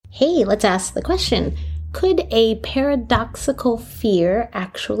Hey, let's ask the question. Could a paradoxical fear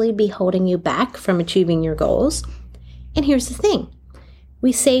actually be holding you back from achieving your goals? And here's the thing.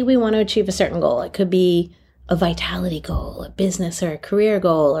 We say we want to achieve a certain goal. It could be a vitality goal, a business or a career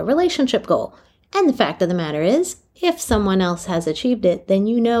goal, a relationship goal. And the fact of the matter is, if someone else has achieved it, then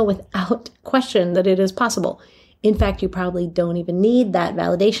you know without question that it is possible. In fact, you probably don't even need that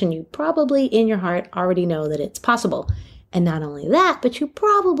validation. You probably in your heart already know that it's possible. And not only that, but you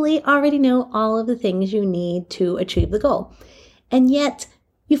probably already know all of the things you need to achieve the goal. And yet,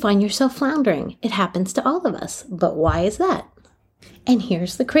 you find yourself floundering. It happens to all of us. But why is that? And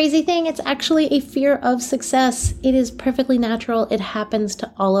here's the crazy thing. It's actually a fear of success. It is perfectly natural. It happens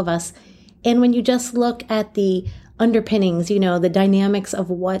to all of us. And when you just look at the underpinnings, the dynamics of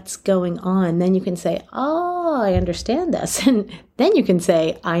what's going on, then you can say, oh, I understand this. And then you can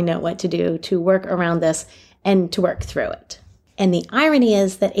say, I know what to do to work around this and to work through it. And the irony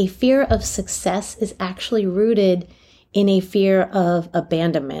is that a fear of success is actually rooted in a fear of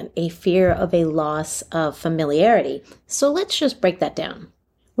abandonment, a fear of a loss of familiarity. So let's just break that down.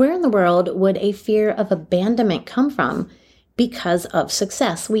 Where in the world would a fear of abandonment come from because of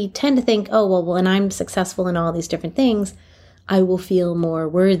success? We tend to think, oh, well, when I'm successful in all these different things, I will feel more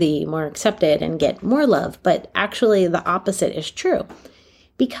worthy, more accepted, and get more love. But actually, the opposite is true.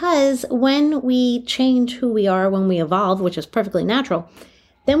 Because when we change who we are, when we evolve, which is perfectly natural,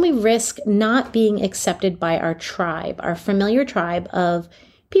 then we risk not being accepted by our tribe, our familiar tribe of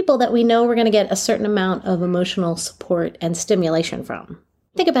people that we know we're going to get a certain amount of emotional support and stimulation from.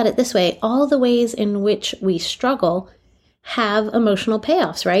 Think about it this way. All the ways in which we struggle have emotional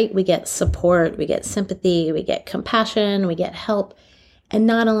payoffs, right? We get support, we get sympathy, we get compassion, we get help. And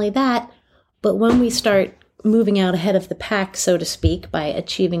not only that, but when we start moving out ahead of the pack, so to speak, by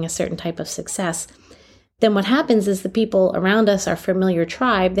achieving a certain type of success, then what happens is the people around us, our familiar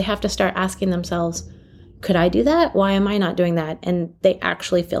tribe, they have to start asking themselves, could I do that? Why am I not doing that? And they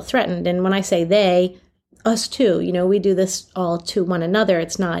actually feel threatened. And when I say they, us too, we do this all to one another.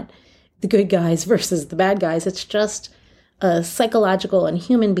 It's not the good guys versus the bad guys. It's just a psychological and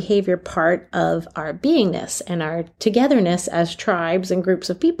human behavior part of our beingness and our togetherness as tribes and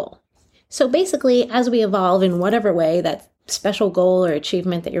groups of people. So basically, as we evolve in whatever way, that special goal or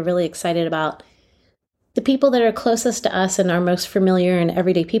achievement that you're really excited about, the people that are closest to us and our most familiar and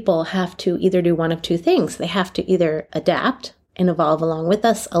everyday people have to either do one of two things. They have to either adapt and evolve along with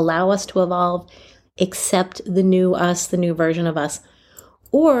us, allow us to evolve, accept the new us, the new version of us,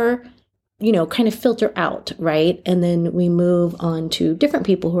 or, kind of filter out, right? And then we move on to different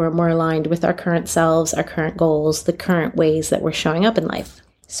people who are more aligned with our current selves, our current goals, the current ways that we're showing up in life.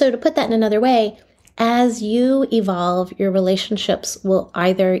 So to put that in another way, as you evolve, your relationships will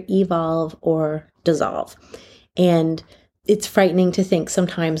either evolve or dissolve. And it's frightening to think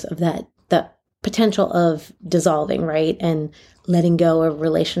sometimes of the potential of dissolving, right? And letting go of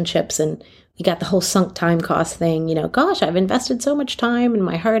relationships. And you got the whole sunk time cost thing, gosh, I've invested so much time and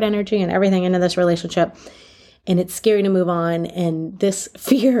my heart energy and everything into this relationship. And it's scary to move on. And this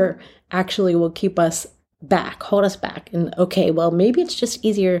fear actually will keep us back, hold us back. And okay, well, maybe it's just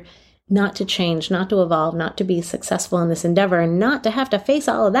easier not to change, not to evolve, not to be successful in this endeavor, and not to have to face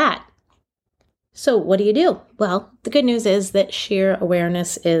all of that. So what do you do? Well, the good news is that sheer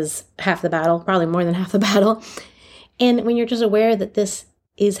awareness is half the battle, probably more than half the battle. And when you're just aware that this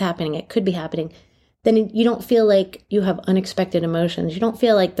is happening, it could be happening, then you don't feel like you have unexpected emotions. You don't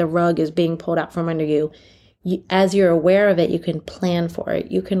feel like the rug is being pulled out from under you. As you're aware of it, you can plan for it.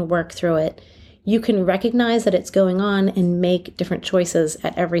 You can work through it. You can recognize that it's going on and make different choices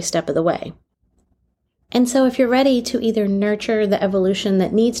at every step of the way. And so if you're ready to either nurture the evolution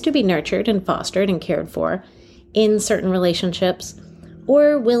that needs to be nurtured and fostered and cared for in certain relationships,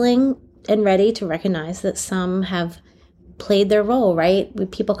 or willing and ready to recognize that some have played their role, right?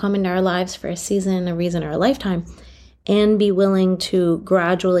 People come into our lives for a season, a reason, or a lifetime, and be willing to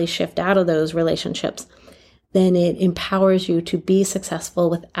gradually shift out of those relationships, then it empowers you to be successful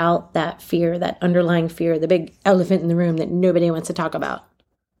without that fear, that underlying fear, the big elephant in the room that nobody wants to talk about.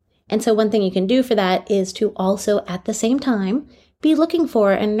 And so one thing you can do for that is to also, at the same time, be looking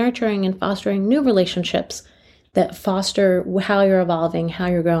for and nurturing and fostering new relationships that foster how you're evolving, how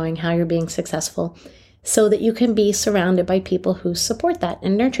you're growing, how you're being successful, so that you can be surrounded by people who support that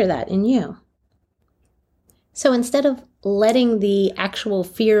and nurture that in you. So instead of letting the actual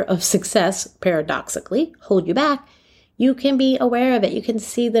fear of success, paradoxically, hold you back, you can be aware of it. You can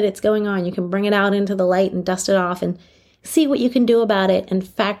see that it's going on. You can bring it out into the light and dust it off and see what you can do about it and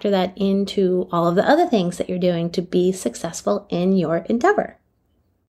factor that into all of the other things that you're doing to be successful in your endeavor.